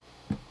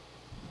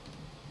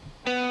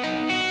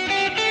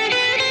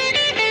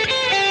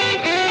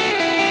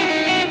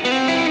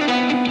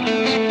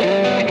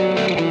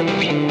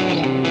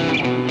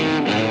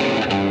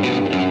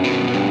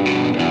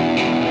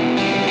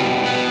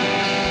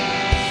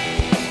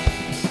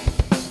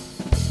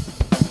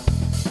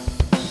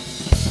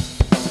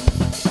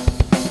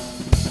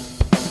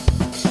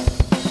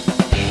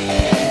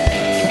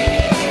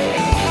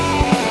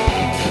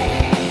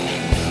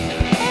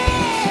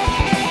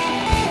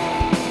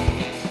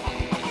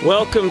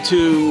Welcome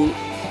to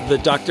the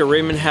Dr.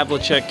 Raymond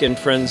Havlicek and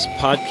Friends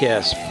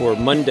podcast for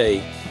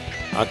Monday,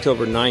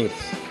 October 9th.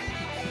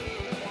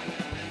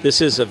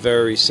 This is a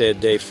very sad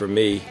day for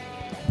me.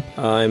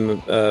 I'm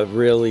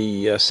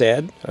really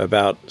sad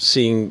about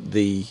seeing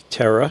the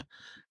terror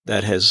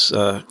that has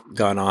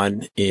gone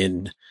on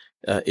in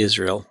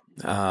Israel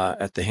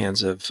at the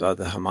hands of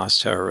the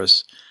Hamas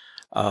terrorists.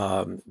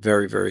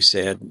 Very, very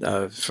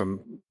sad.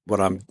 From what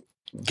I'm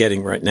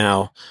getting right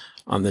now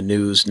on the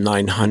news,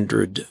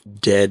 900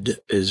 dead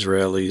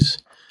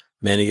Israelis,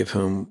 many of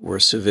whom were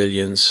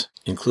civilians,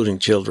 including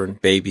children,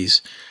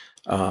 babies,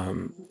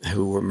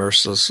 who were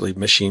mercilessly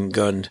machine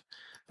gunned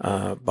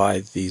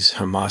by these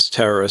Hamas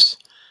terrorists.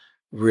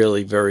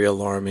 Really very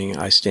alarming.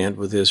 I stand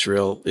with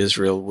Israel.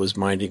 Israel was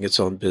minding its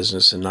own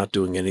business and not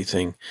doing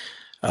anything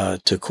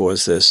to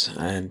cause this.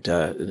 And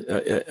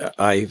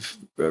I've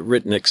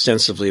written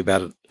extensively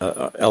about it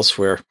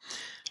elsewhere,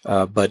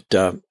 but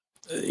the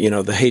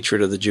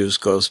hatred of the Jews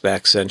goes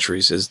back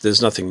centuries.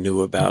 There's nothing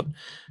new about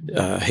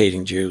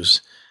hating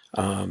Jews.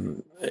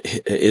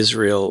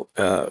 Israel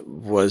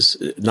was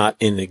not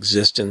in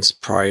existence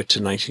prior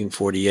to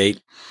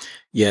 1948,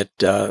 yet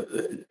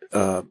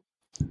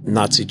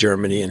Nazi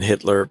Germany and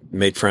Hitler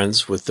made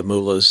friends with the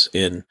mullahs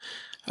in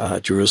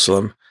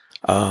Jerusalem,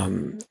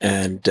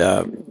 and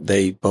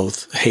they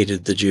both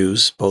hated the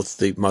Jews. Both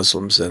the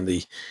Muslims and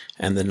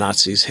the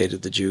Nazis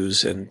hated the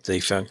Jews, and they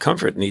found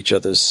comfort in each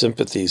other's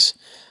sympathies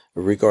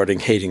regarding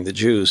hating the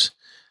Jews.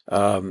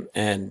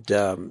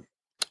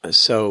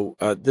 So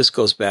this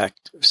goes back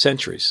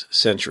centuries.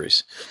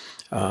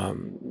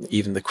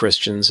 Even the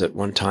Christians at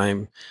one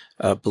time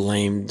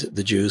blamed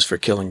the Jews for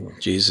killing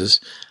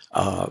Jesus.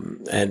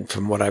 And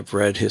from what I've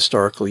read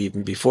historically,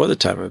 even before the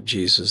time of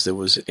Jesus, there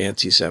was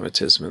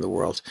anti-Semitism in the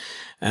world.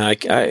 And I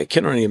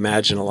can only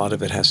imagine a lot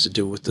of it has to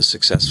do with the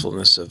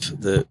successfulness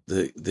of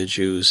the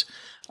Jews.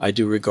 I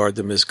do regard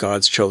them as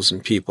God's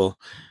chosen people.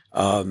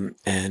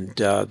 And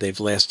they've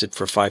lasted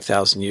for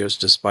 5,000 years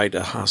despite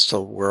a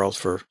hostile world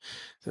for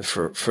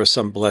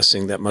some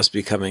blessing that must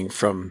be coming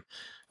from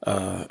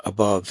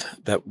above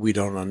that we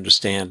don't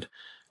understand.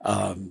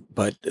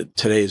 But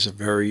today is a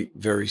very,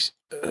 very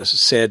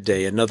sad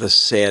day, another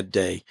sad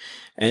day.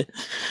 And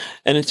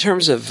in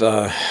terms of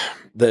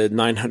the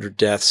 900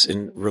 deaths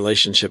in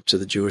relationship to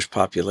the Jewish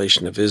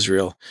population of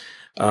Israel,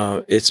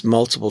 it's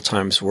multiple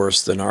times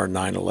worse than our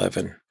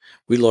 9/11.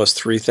 We lost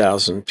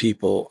 3,000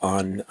 people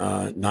on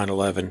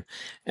 9/11,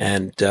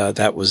 and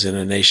that was in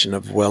a nation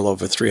of well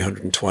over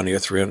 320 or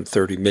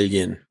 330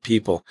 million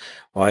people.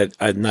 Well,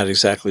 I'm not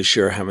exactly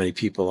sure how many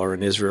people are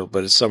in Israel,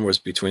 but it's somewhere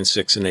between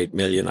 6 and 8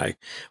 million, I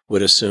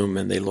would assume,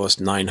 and they lost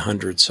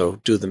 900.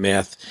 So do the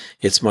math.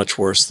 It's much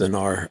worse than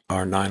our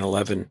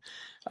 9/11.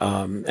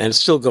 And it's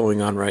still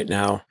going on right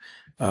now.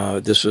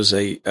 This was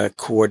a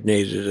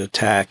coordinated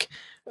attack,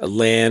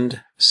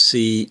 land,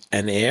 sea,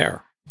 and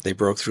air. They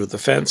broke through the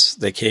fence.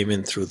 They came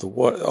in through the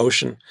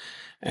ocean,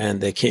 and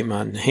they came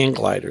on hang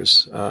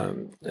gliders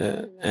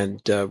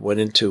and went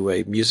into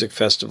a music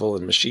festival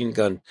and machine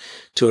gunned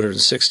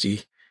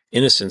 260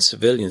 innocent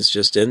civilians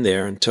just in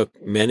there and took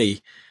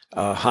many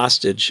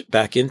hostage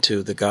back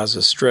into the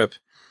Gaza Strip.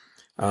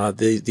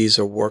 These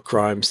are war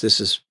crimes.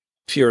 This is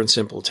pure and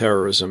simple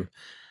terrorism,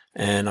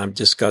 and I'm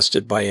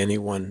disgusted by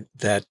anyone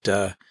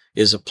that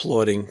is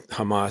applauding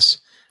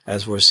Hamas,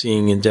 as we're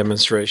seeing in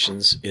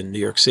demonstrations in New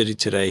York City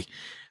today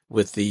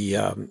with the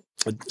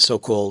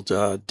so-called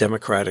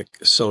Democratic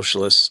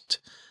Socialist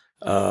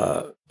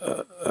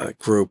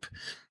group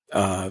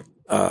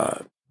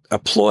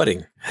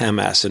applauding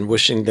Hamas and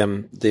wishing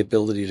them the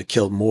ability to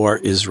kill more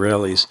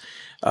Israelis.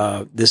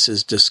 This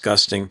is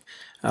disgusting.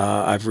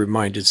 I've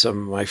reminded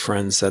some of my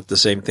friends that the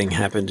same thing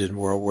happened in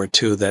World War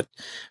II, that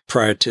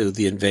prior to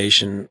the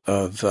invasion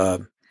of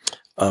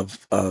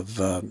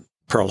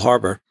Pearl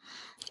Harbor,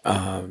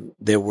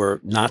 there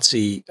were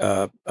Nazi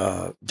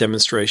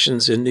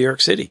demonstrations in New York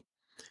City,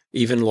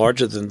 even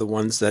larger than the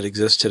ones that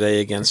exist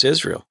today against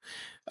Israel.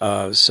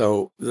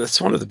 So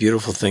that's one of the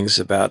beautiful things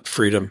about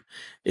freedom,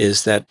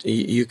 is that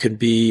you can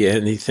be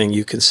anything,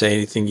 you can say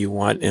anything you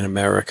want in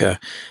America,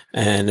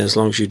 and as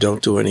long as you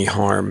don't do any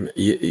harm,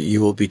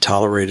 you will be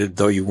tolerated,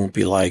 though you won't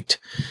be liked.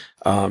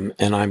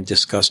 And I'm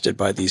disgusted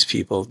by these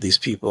people. These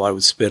people I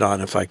would spit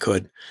on if I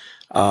could,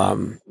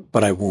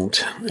 but I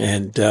won't.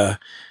 And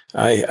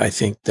I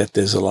think that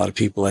there's a lot of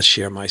people that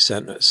share my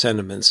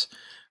sentiments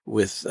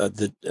with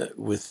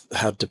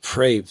how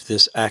depraved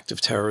this act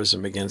of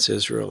terrorism against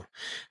Israel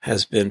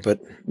has been.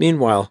 But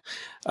meanwhile,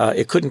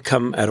 it couldn't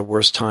come at a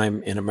worse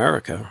time in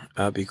America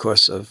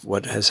because of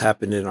what has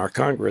happened in our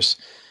Congress,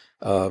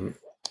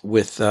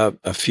 with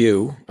a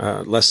few,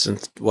 less than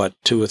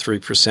 2 or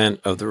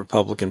 3% of the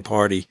Republican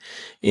Party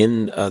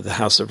in the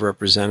House of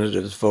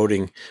Representatives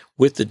voting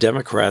with the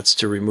Democrats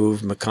to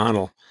remove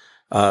Kevin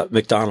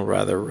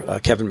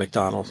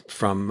McDonald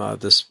from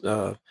this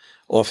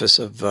office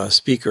of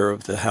Speaker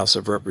of the House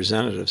of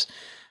Representatives.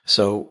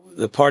 So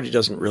the party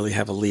doesn't really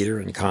have a leader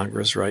in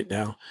Congress right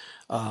now.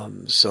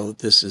 So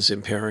this is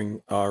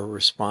impairing our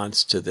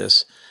response to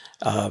this.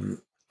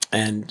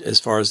 And as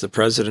far as the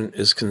president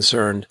is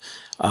concerned,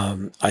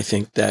 I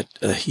think that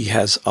he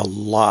has a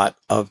lot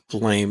of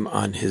blame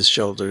on his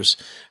shoulders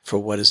for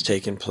what has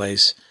taken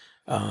place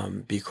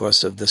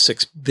because of the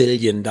 $6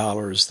 billion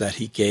that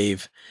he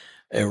gave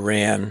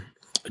Iran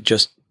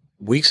just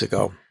weeks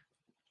ago.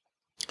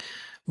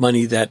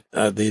 Money that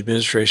the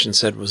administration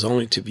said was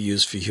only to be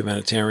used for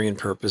humanitarian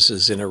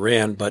purposes in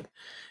Iran. But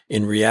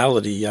in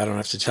reality, I don't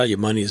have to tell you,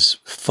 money is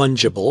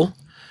fungible,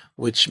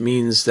 which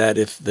means that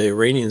if the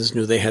Iranians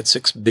knew they had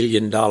 $6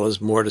 billion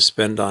more to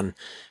spend on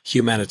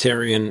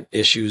humanitarian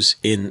issues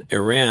in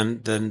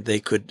Iran, then they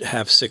could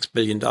have $6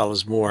 billion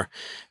more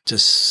to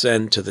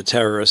send to the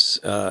terrorists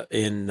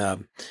in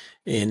the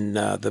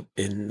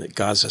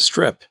Gaza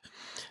Strip.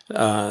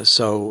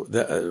 While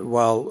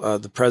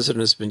the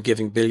president has been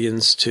giving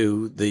billions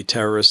to the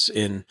terrorists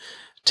in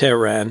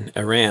Tehran,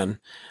 Iran,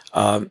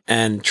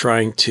 and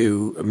trying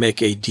to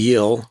make a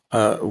deal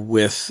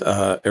with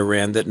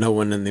Iran that no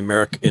one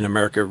in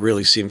America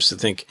really seems to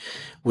think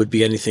would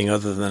be anything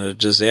other than a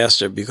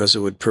disaster, because it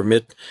would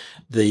permit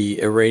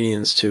the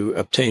Iranians to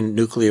obtain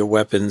nuclear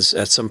weapons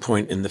at some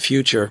point in the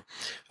future.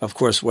 Of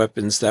course,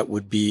 weapons that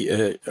would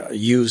be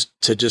used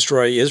to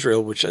destroy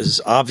Israel, which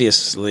is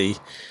obviously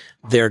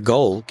their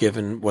goal,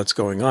 given what's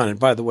going on. And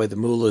by the way, the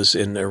mullahs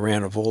in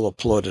Iran have all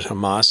applauded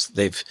Hamas.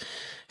 They've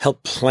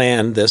helped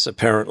plan this,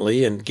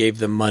 apparently, and gave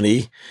them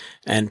money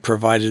and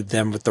provided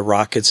them with the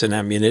rockets and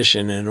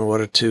ammunition in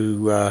order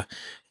to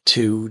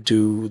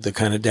do the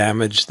kind of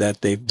damage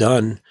that they've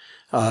done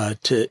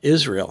to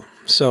Israel.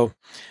 So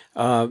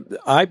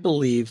I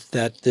believe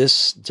that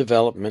this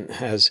development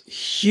has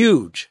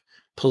huge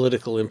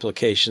political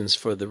implications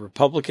for the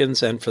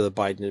Republicans and for the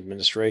Biden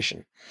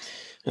administration.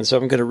 And so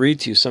I'm going to read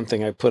to you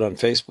something I put on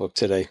Facebook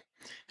today.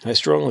 And I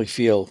strongly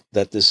feel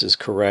that this is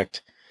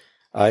correct.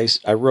 I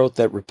wrote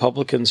that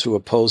Republicans who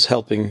oppose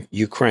helping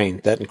Ukraine,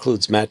 that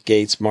includes Matt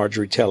Gaetz,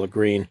 Marjorie Taylor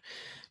Greene,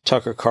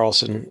 Tucker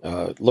Carlson,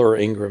 Laura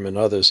Ingraham, and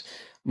others,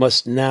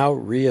 must now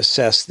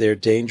reassess their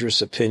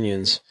dangerous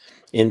opinions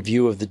in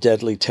view of the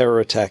deadly terror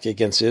attack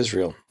against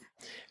Israel.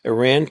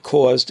 Iran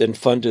caused and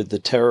funded the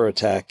terror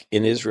attack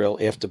in Israel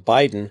after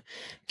Biden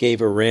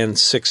gave Iran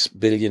 $6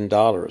 billion.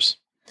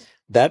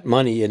 That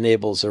money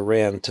enables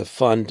Iran to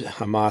fund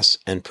Hamas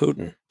and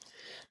Putin.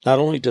 Not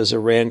only does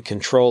Iran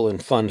control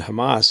and fund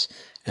Hamas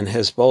and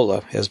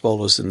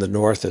Hezbollah's in the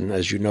north, and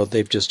as you know,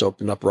 they've just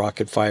opened up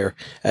rocket fire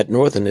at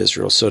northern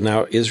Israel. So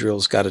now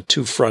Israel's got a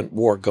two-front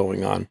war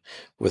going on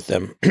with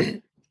them.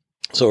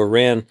 So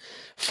Iran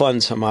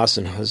funds Hamas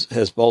and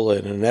Hezbollah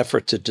in an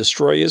effort to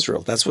destroy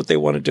Israel. That's what they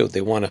want to do.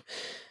 They want to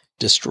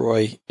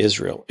destroy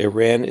Israel.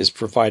 Iran is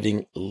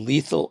providing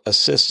lethal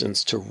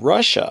assistance to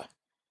Russia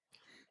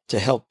to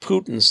help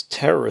Putin's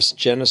terrorist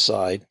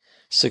genocide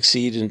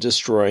succeed in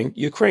destroying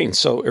Ukraine.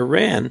 So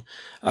Iran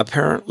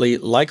apparently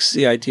likes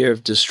the idea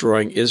of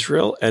destroying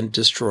Israel and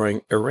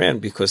destroying Iran,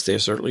 because they're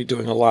certainly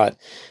doing a lot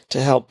to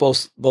help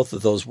both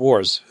of those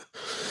wars.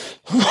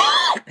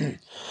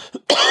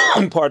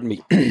 Pardon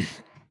me.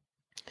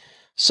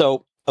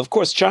 So, of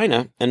course,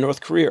 China and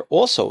North Korea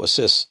also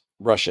assist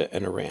Russia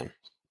and Iran.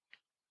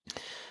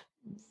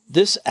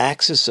 This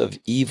axis of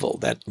evil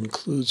that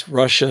includes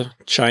Russia,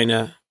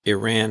 China,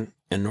 Iran,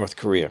 and North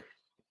Korea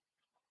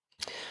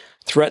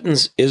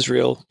threatens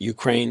Israel,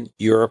 Ukraine,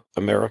 Europe,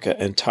 America,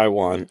 and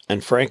Taiwan,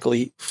 and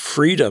frankly,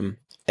 freedom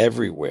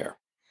everywhere.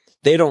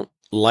 They don't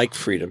like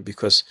freedom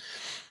because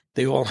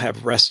they all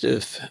have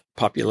restive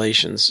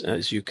populations.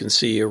 As you can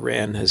see,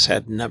 Iran has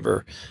had a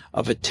number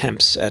of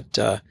attempts at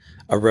a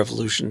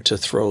revolution to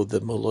throw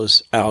the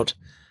mullahs out.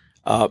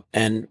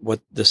 And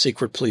what the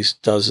secret police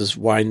does is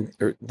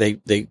they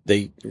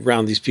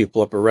round these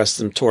people up, arrest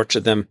them, torture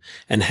them,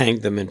 and hang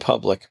them in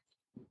public.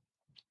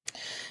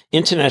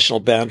 International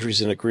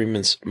boundaries and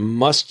agreements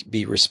must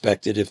be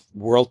respected if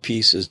world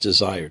peace is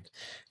desired.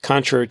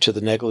 Contrary to the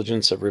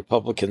negligence of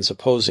Republicans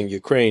opposing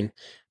Ukraine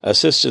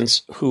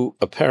assistance,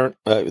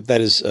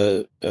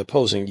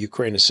 opposing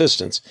Ukraine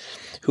assistance,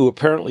 who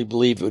apparently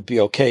believe it would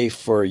be okay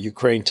for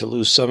Ukraine to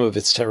lose some of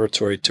its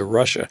territory to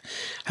Russia.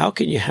 How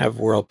can you have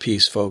world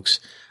peace, folks,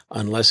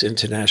 unless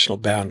international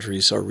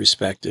boundaries are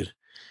respected?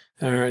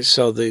 All right,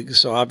 so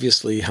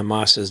obviously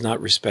Hamas has not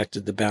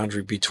respected the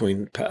boundary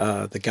between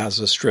the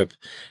Gaza Strip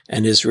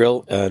and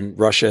Israel, and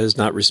Russia has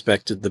not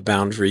respected the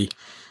boundary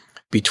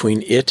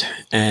between it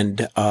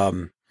and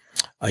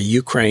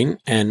Ukraine,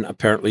 and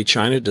apparently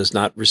China does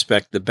not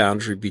respect the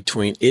boundary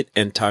between it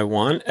and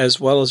Taiwan,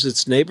 as well as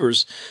its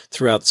neighbors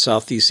throughout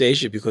Southeast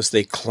Asia, because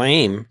they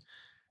claim,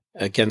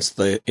 against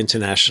the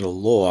international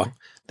law,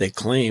 they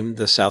claim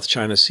the South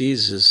China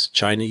Seas is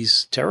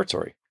Chinese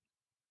territory.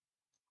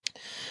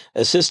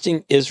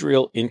 Assisting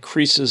Israel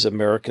increases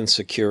American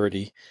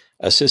security.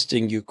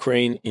 Assisting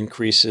Ukraine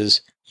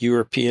increases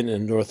European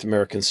and North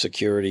American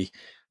security.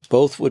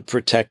 Both would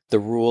protect the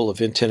rule of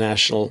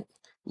international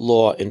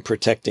law in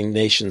protecting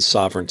nation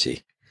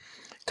sovereignty.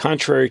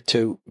 Contrary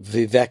to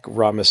Vivek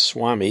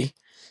Ramaswamy's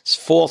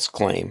false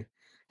claim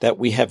that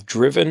we have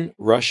driven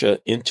Russia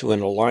into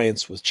an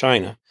alliance with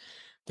China,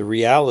 the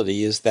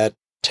reality is that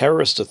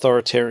terrorist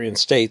authoritarian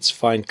states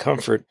find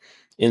comfort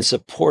in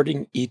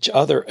supporting each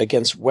other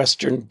against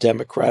Western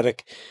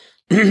democratic,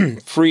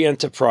 free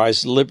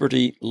enterprise,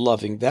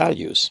 liberty-loving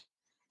values.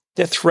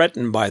 They're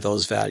threatened by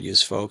those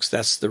values, folks.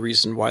 That's the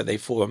reason why they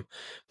form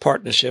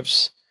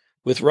partnerships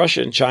with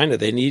Russia and China.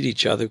 They need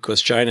each other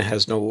because China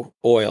has no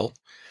oil.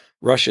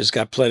 Russia's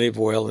got plenty of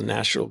oil and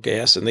natural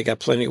gas, and they got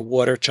plenty of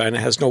water. China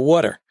has no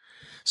water.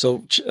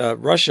 So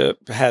Russia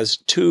has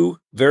two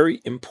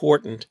very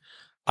important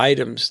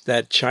items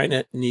that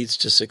China needs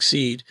to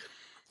succeed.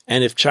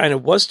 And if China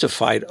was to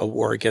fight a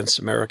war against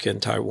America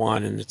and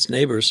Taiwan and its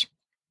neighbors,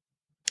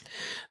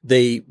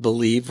 they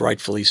believe,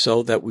 rightfully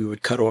so, that we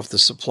would cut off the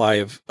supply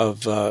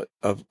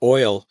of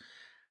oil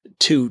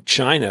to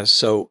China.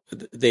 So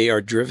they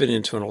are driven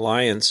into an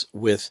alliance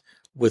with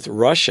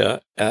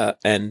Russia,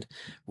 and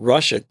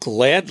Russia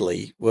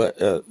gladly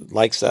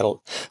likes that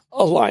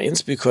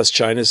alliance because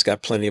China's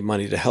got plenty of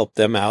money to help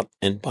them out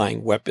in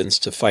buying weapons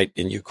to fight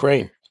in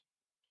Ukraine.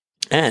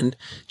 And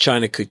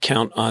China could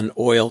count on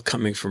oil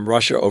coming from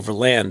Russia over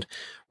land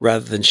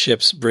rather than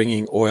ships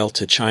bringing oil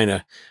to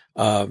China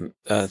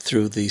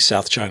through the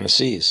South China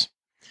Seas.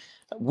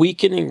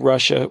 Weakening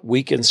Russia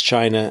weakens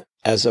China,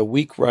 as a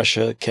weak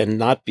Russia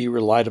cannot be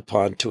relied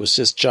upon to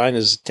assist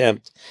China's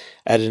attempt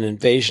at an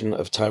invasion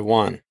of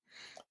Taiwan.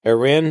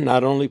 Iran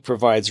not only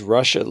provides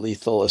Russia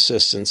lethal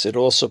assistance, it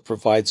also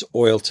provides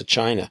oil to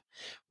China.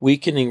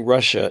 Weakening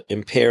Russia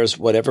impairs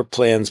whatever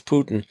plans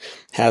Putin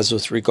has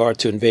with regard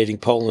to invading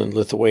Poland,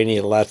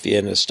 Lithuania, Latvia,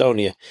 and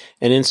Estonia,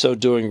 and in so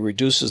doing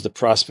reduces the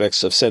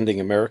prospects of sending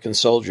American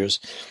soldiers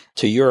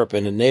to Europe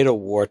in a NATO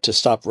war to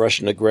stop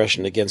Russian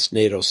aggression against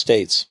NATO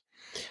states.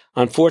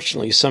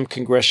 Unfortunately, some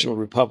congressional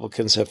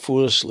Republicans have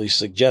foolishly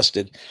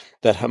suggested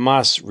that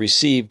Hamas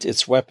received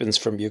its weapons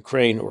from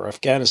Ukraine or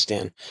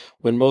Afghanistan,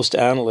 when most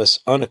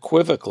analysts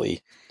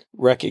unequivocally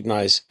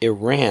recognize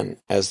Iran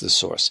as the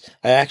source.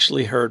 I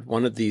actually heard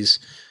one of these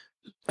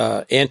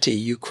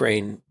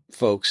anti-Ukraine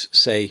folks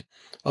say,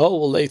 oh,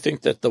 well, they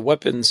think that the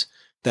weapons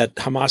that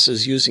Hamas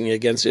is using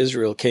against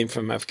Israel came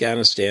from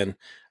Afghanistan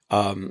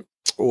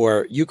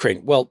or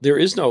Ukraine. Well, there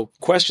is no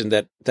question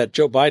that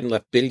Joe Biden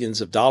left billions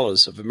of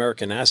dollars of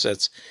American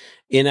assets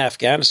in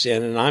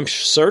Afghanistan, and I'm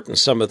certain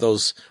some of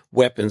those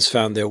weapons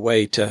found their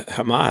way to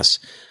Hamas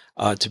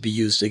to be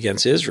used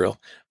against Israel.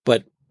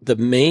 But the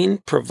main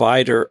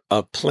provider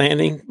of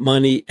planning,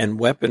 money, and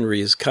weaponry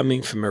is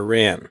coming from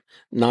Iran,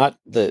 not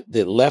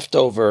the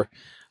leftover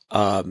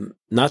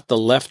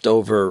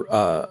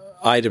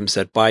items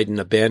that Biden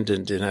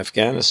abandoned in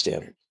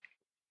Afghanistan.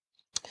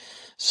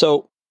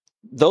 So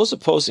those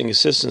opposing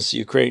assistance to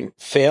Ukraine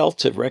fail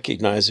to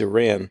recognize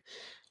Iran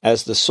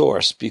as the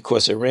source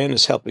because Iran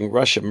is helping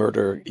Russia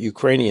murder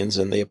Ukrainians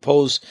and they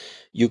oppose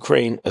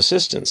Ukraine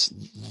assistance.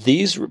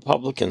 These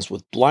Republicans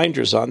with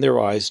blinders on their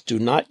eyes do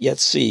not yet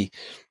see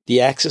the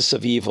axis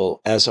of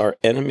evil as our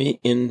enemy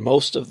in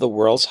most of the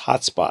world's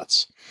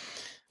hotspots.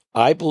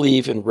 I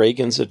believe in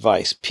Reagan's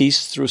advice,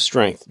 peace through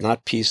strength,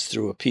 not peace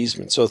through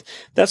appeasement. So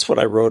that's what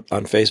I wrote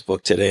on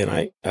Facebook today,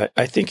 and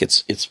I think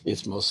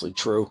it's mostly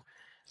true.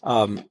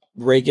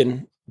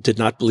 Reagan did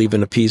not believe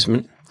in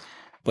appeasement,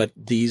 but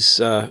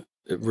these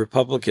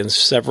Republicans,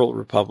 several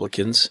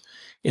Republicans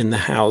in the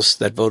House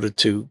that voted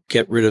to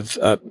get rid of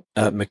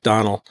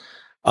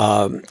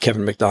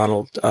Kevin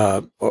McDonald,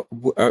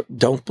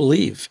 don't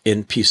believe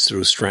in peace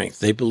through strength.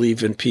 They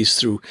believe in peace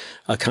through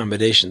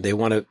accommodation. They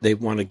want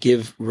to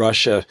give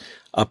Russia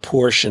a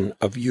portion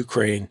of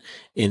Ukraine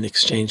in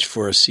exchange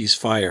for a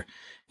ceasefire.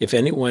 If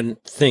anyone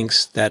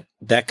thinks that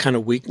that kind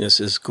of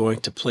weakness is going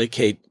to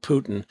placate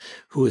Putin,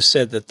 who has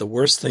said that the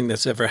worst thing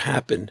that's ever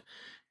happened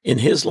in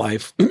his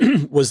life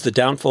was the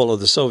downfall of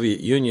the Soviet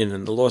Union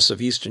and the loss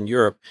of Eastern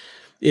Europe,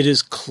 it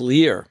is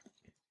clear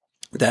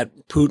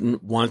that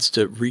Putin wants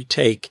to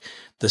retake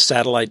the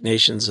satellite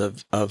nations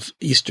of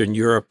Eastern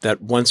Europe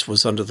that once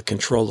was under the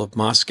control of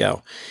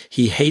Moscow.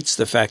 He hates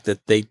the fact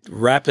that they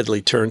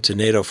rapidly turned to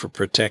NATO for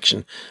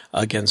protection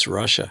against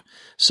Russia.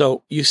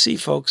 So you see,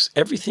 folks,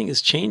 everything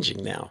is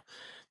changing now.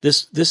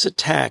 This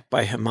attack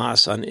by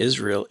Hamas on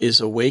Israel is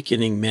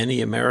awakening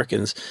many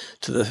Americans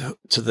to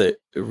the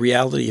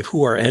reality of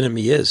who our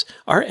enemy is.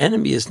 Our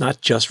enemy is not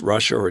just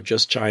Russia or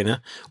just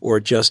China or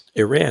just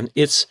Iran.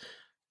 It's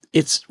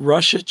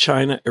Russia,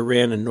 China,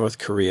 Iran, and North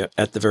Korea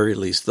at the very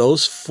least.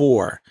 Those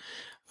four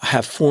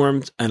have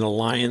formed an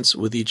alliance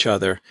with each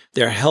other.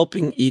 They're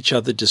helping each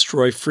other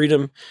destroy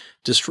freedom,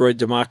 destroy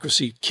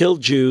democracy, kill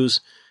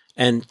Jews,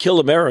 and kill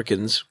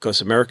Americans,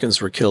 because Americans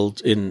were killed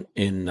in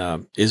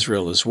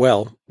Israel as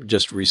well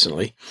just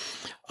recently.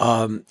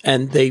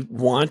 And they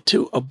want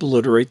to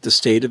obliterate the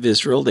state of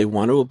Israel. They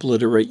want to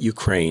obliterate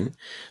Ukraine.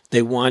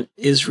 They want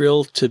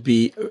Israel to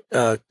be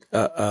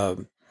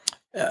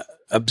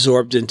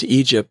absorbed into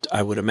Egypt,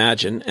 I would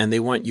imagine, and they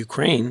want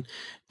Ukraine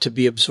to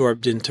be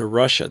absorbed into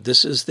Russia.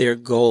 This is their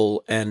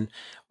goal. And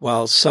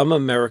while some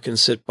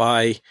Americans sit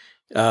by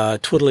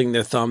twiddling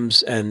their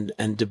thumbs and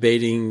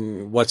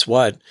debating what's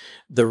what.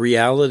 The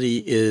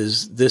reality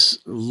is this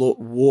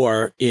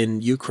war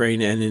in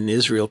Ukraine and in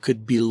Israel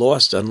could be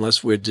lost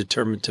unless we're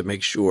determined to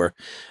make sure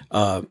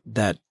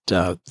that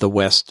the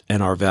West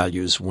and our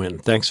values win.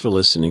 Thanks for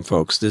listening,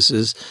 folks. This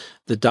is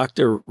the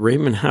Dr.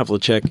 Raymond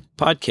Havlicek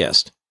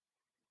podcast.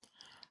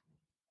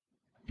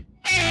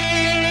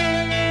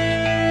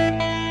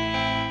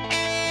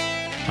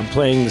 I'm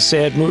playing the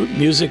sad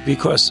music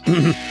because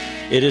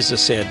it is a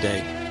sad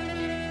day.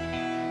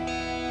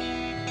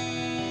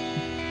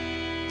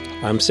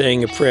 I'm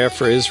saying a prayer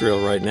for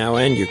Israel right now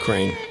and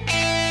Ukraine.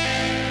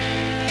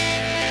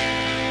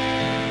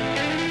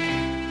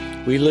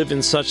 We live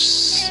in such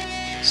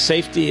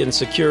safety and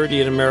security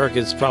in America,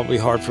 it's probably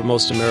hard for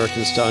most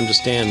Americans to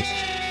understand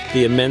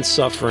the immense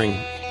suffering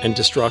and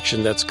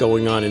destruction that's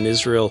going on in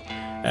Israel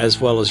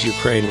as well as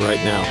Ukraine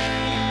right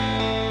now.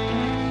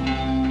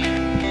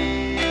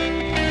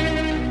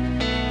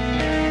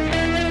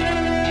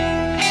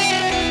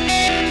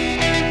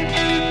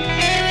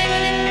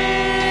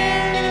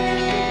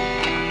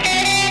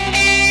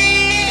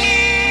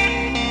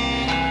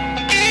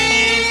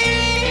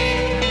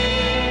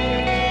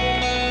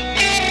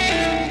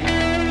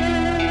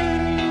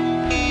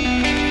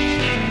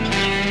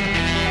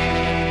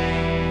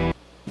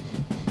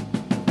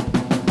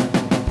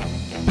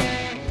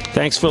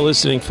 Thanks for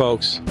listening,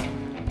 folks.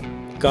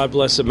 God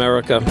bless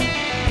America.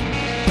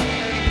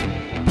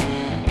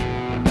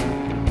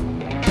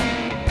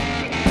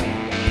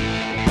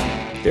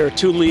 There are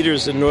two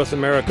leaders in North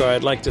America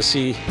I'd like to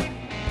see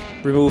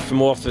removed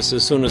from office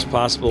as soon as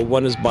possible.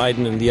 One is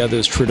Biden and the other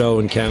is Trudeau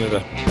in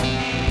Canada.